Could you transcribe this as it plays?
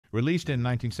Released in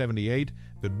 1978,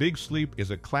 The Big Sleep is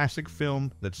a classic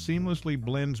film that seamlessly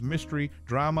blends mystery,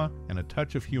 drama, and a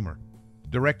touch of humor.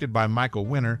 Directed by Michael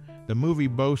Winner, the movie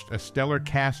boasts a stellar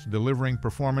cast delivering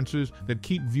performances that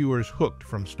keep viewers hooked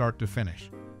from start to finish.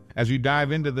 As you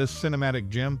dive into this cinematic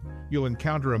gem, you'll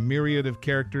encounter a myriad of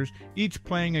characters, each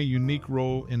playing a unique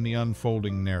role in the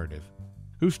unfolding narrative.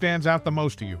 Who stands out the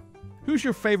most to you? Who's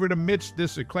your favorite amidst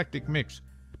this eclectic mix?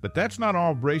 But that's not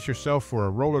all. Brace yourself for a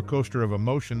roller coaster of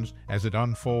emotions as it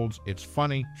unfolds its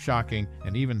funny, shocking,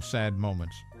 and even sad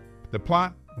moments. The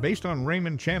plot, based on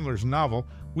Raymond Chandler's novel,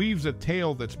 weaves a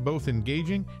tale that's both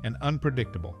engaging and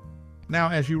unpredictable. Now,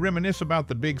 as you reminisce about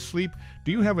The Big Sleep,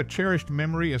 do you have a cherished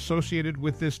memory associated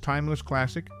with this timeless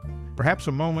classic? Perhaps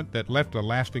a moment that left a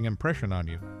lasting impression on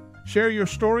you. Share your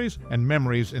stories and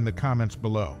memories in the comments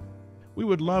below. We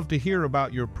would love to hear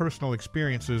about your personal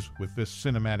experiences with this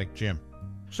cinematic gem.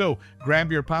 So,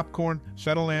 grab your popcorn,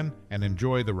 settle in, and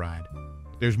enjoy the ride.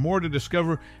 There's more to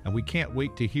discover, and we can't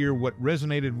wait to hear what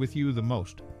resonated with you the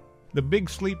most. The Big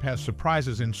Sleep has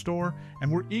surprises in store,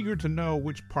 and we're eager to know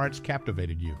which parts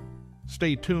captivated you.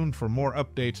 Stay tuned for more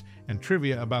updates and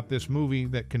trivia about this movie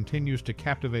that continues to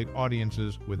captivate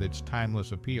audiences with its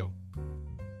timeless appeal.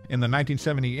 In the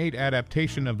 1978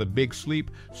 adaptation of The Big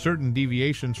Sleep, certain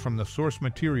deviations from the source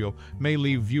material may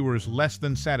leave viewers less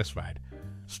than satisfied.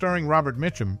 Starring Robert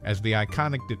Mitchum as the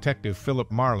iconic detective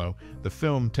Philip Marlowe, the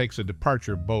film takes a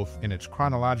departure both in its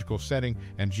chronological setting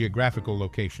and geographical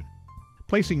location.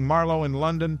 Placing Marlowe in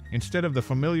London instead of the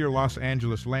familiar Los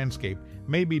Angeles landscape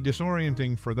may be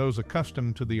disorienting for those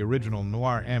accustomed to the original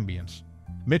noir ambience.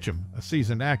 Mitchum, a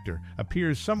seasoned actor,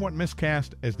 appears somewhat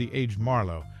miscast as the aged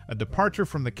Marlowe, a departure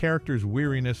from the character's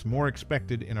weariness more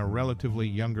expected in a relatively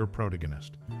younger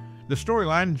protagonist. The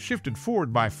storyline, shifted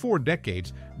forward by 4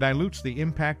 decades, dilutes the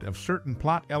impact of certain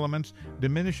plot elements,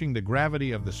 diminishing the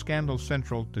gravity of the scandal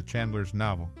central to Chandler's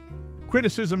novel.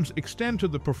 Criticisms extend to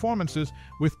the performances,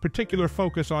 with particular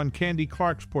focus on Candy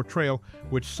Clark's portrayal,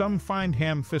 which some find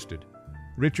ham-fisted.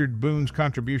 Richard Boone's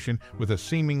contribution, with a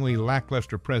seemingly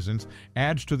lackluster presence,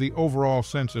 adds to the overall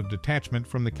sense of detachment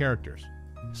from the characters.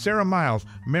 Sarah Miles,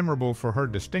 memorable for her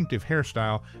distinctive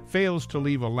hairstyle, fails to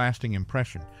leave a lasting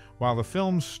impression, while the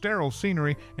film's sterile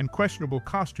scenery and questionable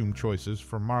costume choices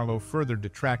for Marlowe further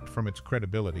detract from its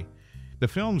credibility. The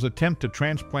film's attempt to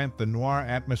transplant the noir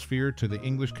atmosphere to the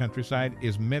English countryside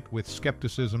is met with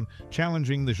skepticism,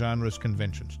 challenging the genre's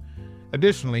conventions.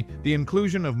 Additionally, the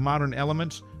inclusion of modern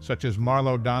elements, such as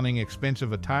Marlowe donning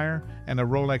expensive attire and a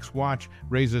Rolex watch,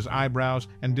 raises eyebrows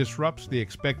and disrupts the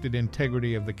expected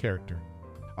integrity of the character.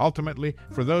 Ultimately,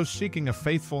 for those seeking a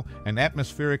faithful and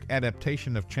atmospheric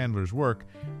adaptation of Chandler's work,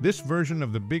 this version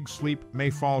of The Big Sleep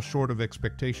may fall short of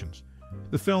expectations.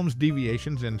 The film's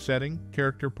deviations in setting,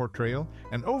 character portrayal,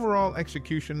 and overall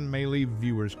execution may leave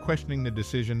viewers questioning the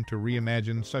decision to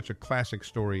reimagine such a classic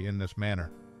story in this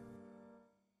manner.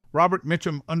 Robert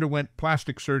Mitchum underwent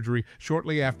plastic surgery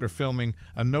shortly after filming,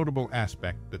 a notable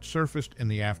aspect that surfaced in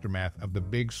the aftermath of The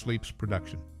Big Sleep's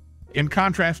production. In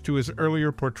contrast to his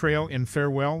earlier portrayal in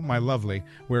Farewell, My Lovely,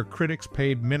 where critics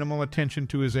paid minimal attention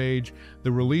to his age,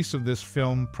 the release of this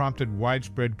film prompted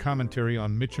widespread commentary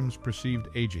on Mitchum's perceived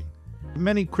aging.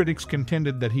 Many critics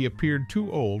contended that he appeared too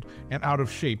old and out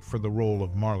of shape for the role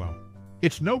of Marlowe.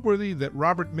 It's noteworthy that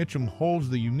Robert Mitchum holds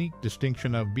the unique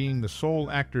distinction of being the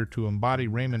sole actor to embody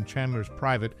Raymond Chandler's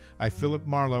private, Philip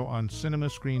Marlowe, on cinema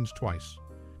screens twice.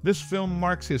 This film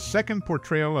marks his second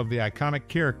portrayal of the iconic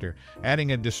character,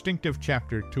 adding a distinctive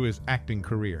chapter to his acting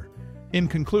career. In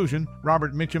conclusion,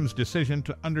 Robert Mitchum's decision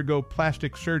to undergo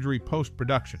plastic surgery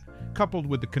post-production, coupled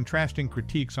with the contrasting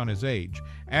critiques on his age,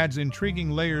 adds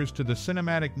intriguing layers to the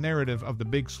cinematic narrative of The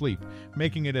Big Sleep,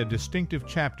 making it a distinctive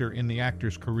chapter in the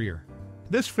actor's career.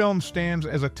 This film stands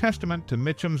as a testament to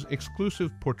Mitchum's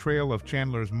exclusive portrayal of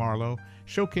Chandler's Marlowe,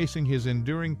 showcasing his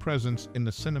enduring presence in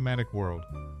the cinematic world.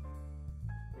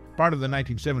 Part of the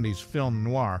 1970s film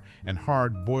noir and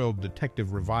hard-boiled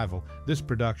detective revival, this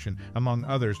production, among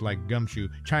others like Gumshoe,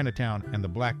 Chinatown, and The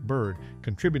Black Bird,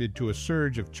 contributed to a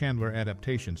surge of Chandler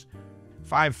adaptations.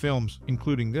 5 films,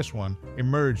 including this one,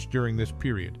 emerged during this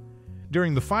period.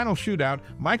 During the final shootout,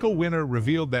 Michael Winner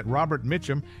revealed that Robert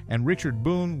Mitchum and Richard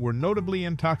Boone were notably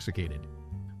intoxicated.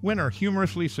 Winner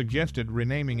humorously suggested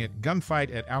renaming it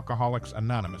Gunfight at Alcoholics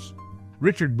Anonymous.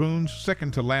 Richard Boone's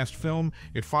second-to-last film,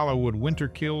 It Followed Winter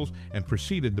Kills, and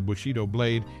preceded The Bushido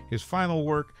Blade, his final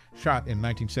work, shot in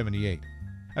 1978.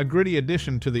 A gritty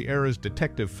addition to the era's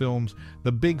detective films,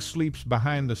 The Big Sleep's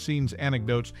behind-the-scenes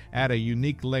anecdotes add a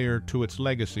unique layer to its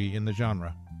legacy in the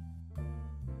genre.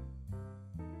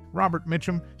 Robert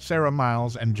Mitchum, Sarah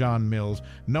Miles, and John Mills,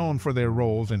 known for their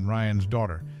roles in Ryan's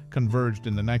Daughter, converged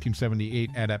in the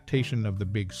 1978 adaptation of The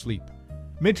Big Sleep.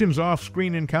 Mitchum's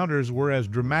off-screen encounters were as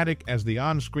dramatic as the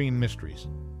on-screen mysteries.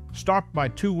 Stalked by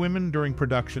two women during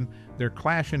production, their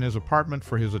clash in his apartment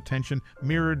for his attention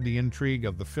mirrored the intrigue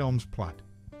of the film's plot.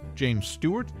 James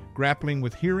Stewart, grappling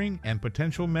with hearing and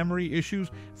potential memory issues,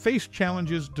 faced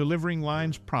challenges delivering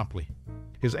lines promptly.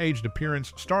 His aged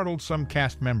appearance startled some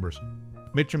cast members.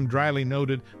 Mitchum dryly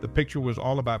noted the picture was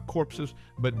all about corpses,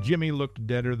 but Jimmy looked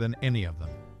deader than any of them.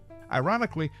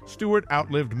 Ironically, Stewart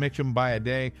outlived Mitchum by a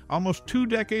day, almost 2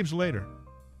 decades later.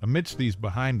 Amidst these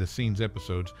behind-the-scenes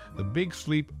episodes, The Big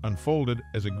Sleep unfolded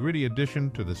as a gritty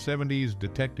addition to the 70s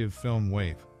detective film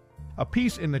wave. A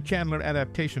piece in the Chandler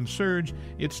adaptation surge,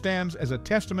 it stands as a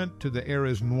testament to the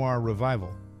era's noir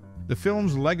revival. The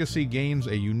film's legacy gains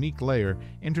a unique layer,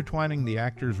 intertwining the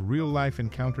actors' real-life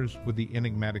encounters with the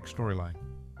enigmatic storyline.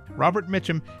 Robert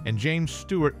Mitchum and James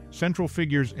Stewart, central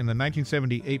figures in the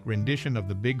 1978 rendition of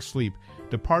The Big Sleep,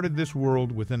 departed this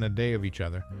world within a day of each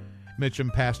other.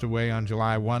 Mitchum passed away on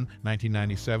July 1,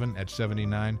 1997 at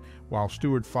 79, while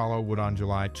Stewart followed on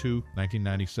July 2,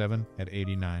 1997 at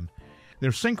 89.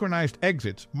 Their synchronized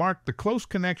exits marked the close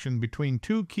connection between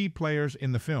two key players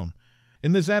in the film.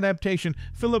 In this adaptation,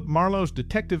 Philip Marlowe's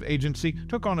detective agency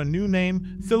took on a new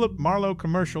name, Philip Marlowe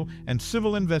Commercial and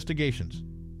Civil Investigations.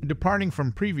 Departing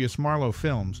from previous Marlowe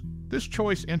films, this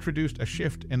choice introduced a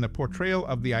shift in the portrayal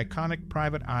of the iconic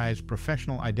Private Eye's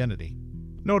professional identity.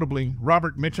 Notably,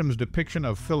 Robert Mitchum's depiction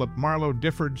of Philip Marlowe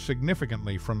differed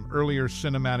significantly from earlier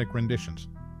cinematic renditions.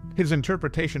 His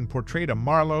interpretation portrayed a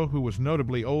Marlowe who was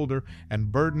notably older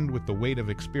and burdened with the weight of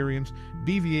experience,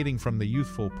 deviating from the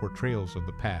youthful portrayals of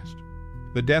the past.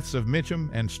 The deaths of Mitchum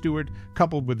and Stewart,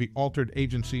 coupled with the altered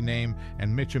agency name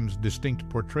and Mitchum's distinct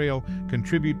portrayal,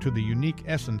 contribute to the unique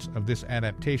essence of this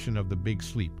adaptation of The Big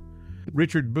Sleep.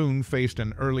 Richard Boone faced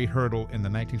an early hurdle in the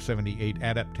 1978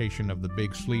 adaptation of The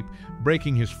Big Sleep,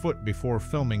 breaking his foot before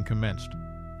filming commenced.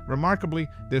 Remarkably,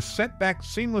 this setback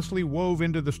seamlessly wove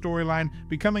into the storyline,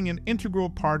 becoming an integral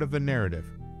part of the narrative.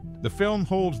 The film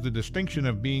holds the distinction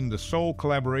of being the sole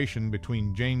collaboration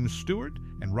between James Stewart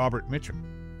and Robert Mitchum.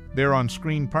 Their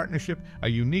on-screen partnership, a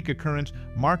unique occurrence,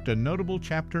 marked a notable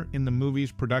chapter in the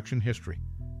movie's production history.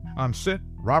 On set,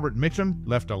 Robert Mitchum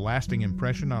left a lasting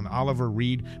impression on Oliver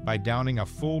Reed by downing a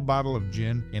full bottle of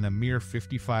gin in a mere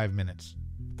 55 minutes.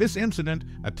 This incident,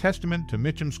 a testament to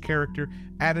Mitchum's character,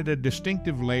 added a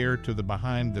distinctive layer to the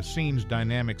behind-the-scenes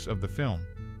dynamics of the film.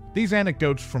 These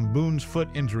anecdotes from Boone's foot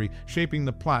injury shaping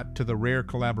the plot to the rare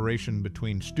collaboration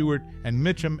between Stewart and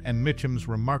Mitchum's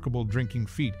remarkable drinking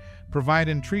feat provide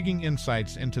intriguing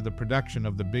insights into the production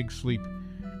of The Big Sleep.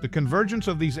 The convergence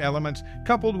of these elements,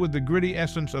 coupled with the gritty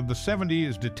essence of the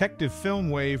 70s detective film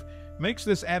wave, makes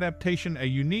this adaptation a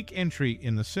unique entry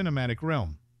in the cinematic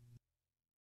realm.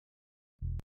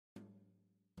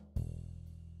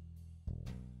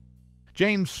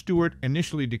 James Stewart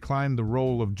initially declined the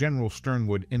role of General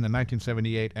Sternwood in the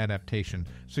 1978 adaptation,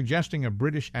 suggesting a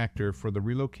British actor for the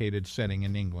relocated setting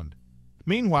in England.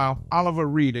 Meanwhile, Oliver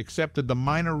Reed accepted the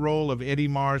minor role of Eddie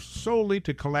Mars solely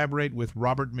to collaborate with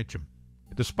Robert Mitchum.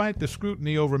 Despite the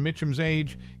scrutiny over Mitchum's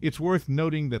age, it's worth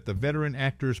noting that the veteran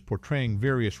actors portraying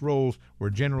various roles were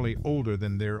generally older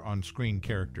than their on-screen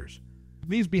characters.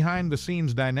 These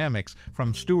behind-the-scenes dynamics,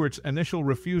 from Stewart's initial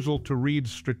refusal to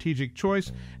Reed's strategic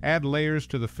choice, add layers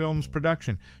to the film's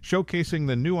production, showcasing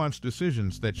the nuanced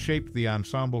decisions that shaped the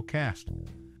ensemble cast.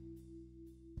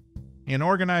 In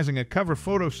organizing a cover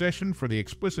photo session for the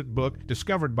explicit book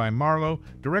discovered by Marlowe,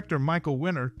 director Michael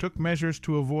Winner took measures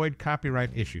to avoid copyright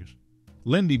issues.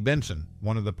 Lindy Benson,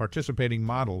 one of the participating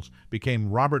models,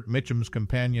 became Robert Mitchum's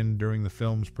companion during the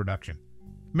film's production.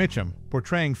 Mitchum,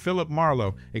 portraying Philip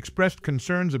Marlowe, expressed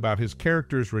concerns about his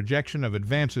character's rejection of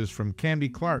advances from Candy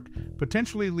Clark,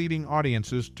 potentially leading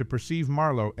audiences to perceive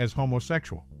Marlowe as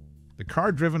homosexual. The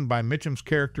car driven by Mitchum's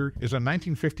character is a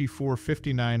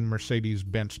 1954-59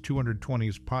 Mercedes-Benz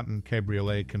 220s Ponton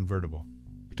Cabriolet convertible.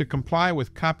 To comply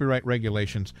with copyright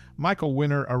regulations, Michael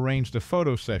Winner arranged a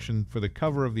photo session for the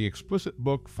cover of the explicit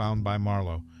book found by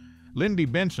Marlowe. Lindy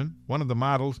Benson, one of the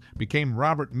models, became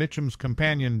Robert Mitchum's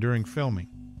companion during filming.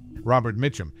 Robert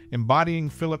Mitchum, embodying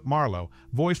Philip Marlowe,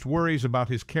 voiced worries about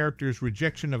his character's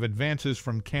rejection of advances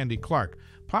from Candy Clark,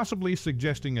 possibly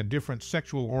suggesting a different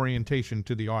sexual orientation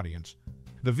to the audience.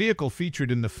 The vehicle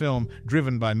featured in the film,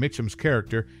 driven by Mitchum's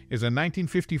character, is a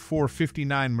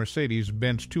 1954-59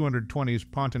 Mercedes-Benz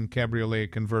 220s Ponton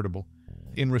Cabriolet convertible.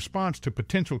 In response to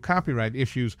potential copyright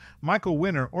issues, Michael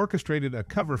Winner orchestrated a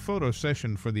cover photo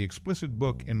session for the explicit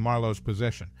book in Marlowe's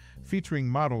possession, featuring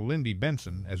model Lindy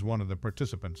Benson as one of the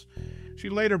participants. She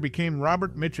later became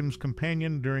Robert Mitchum's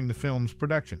companion during the film's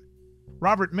production.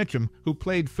 Robert Mitchum, who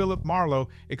played Philip Marlowe,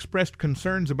 expressed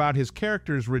concerns about his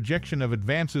character's rejection of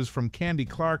advances from Candy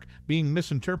Clark being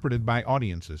misinterpreted by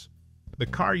audiences. The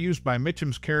car used by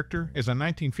Mitchum's character is a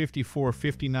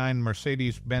 1954-59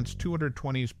 Mercedes-Benz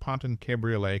 220s Ponton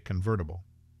Cabriolet convertible.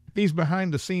 These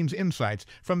behind-the-scenes insights,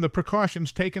 from the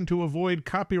precautions taken to avoid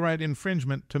copyright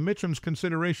infringement to Mitchum's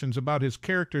considerations about his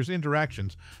character's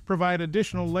interactions, provide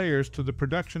additional layers to the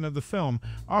production of the film,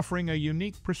 offering a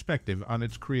unique perspective on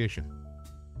its creation.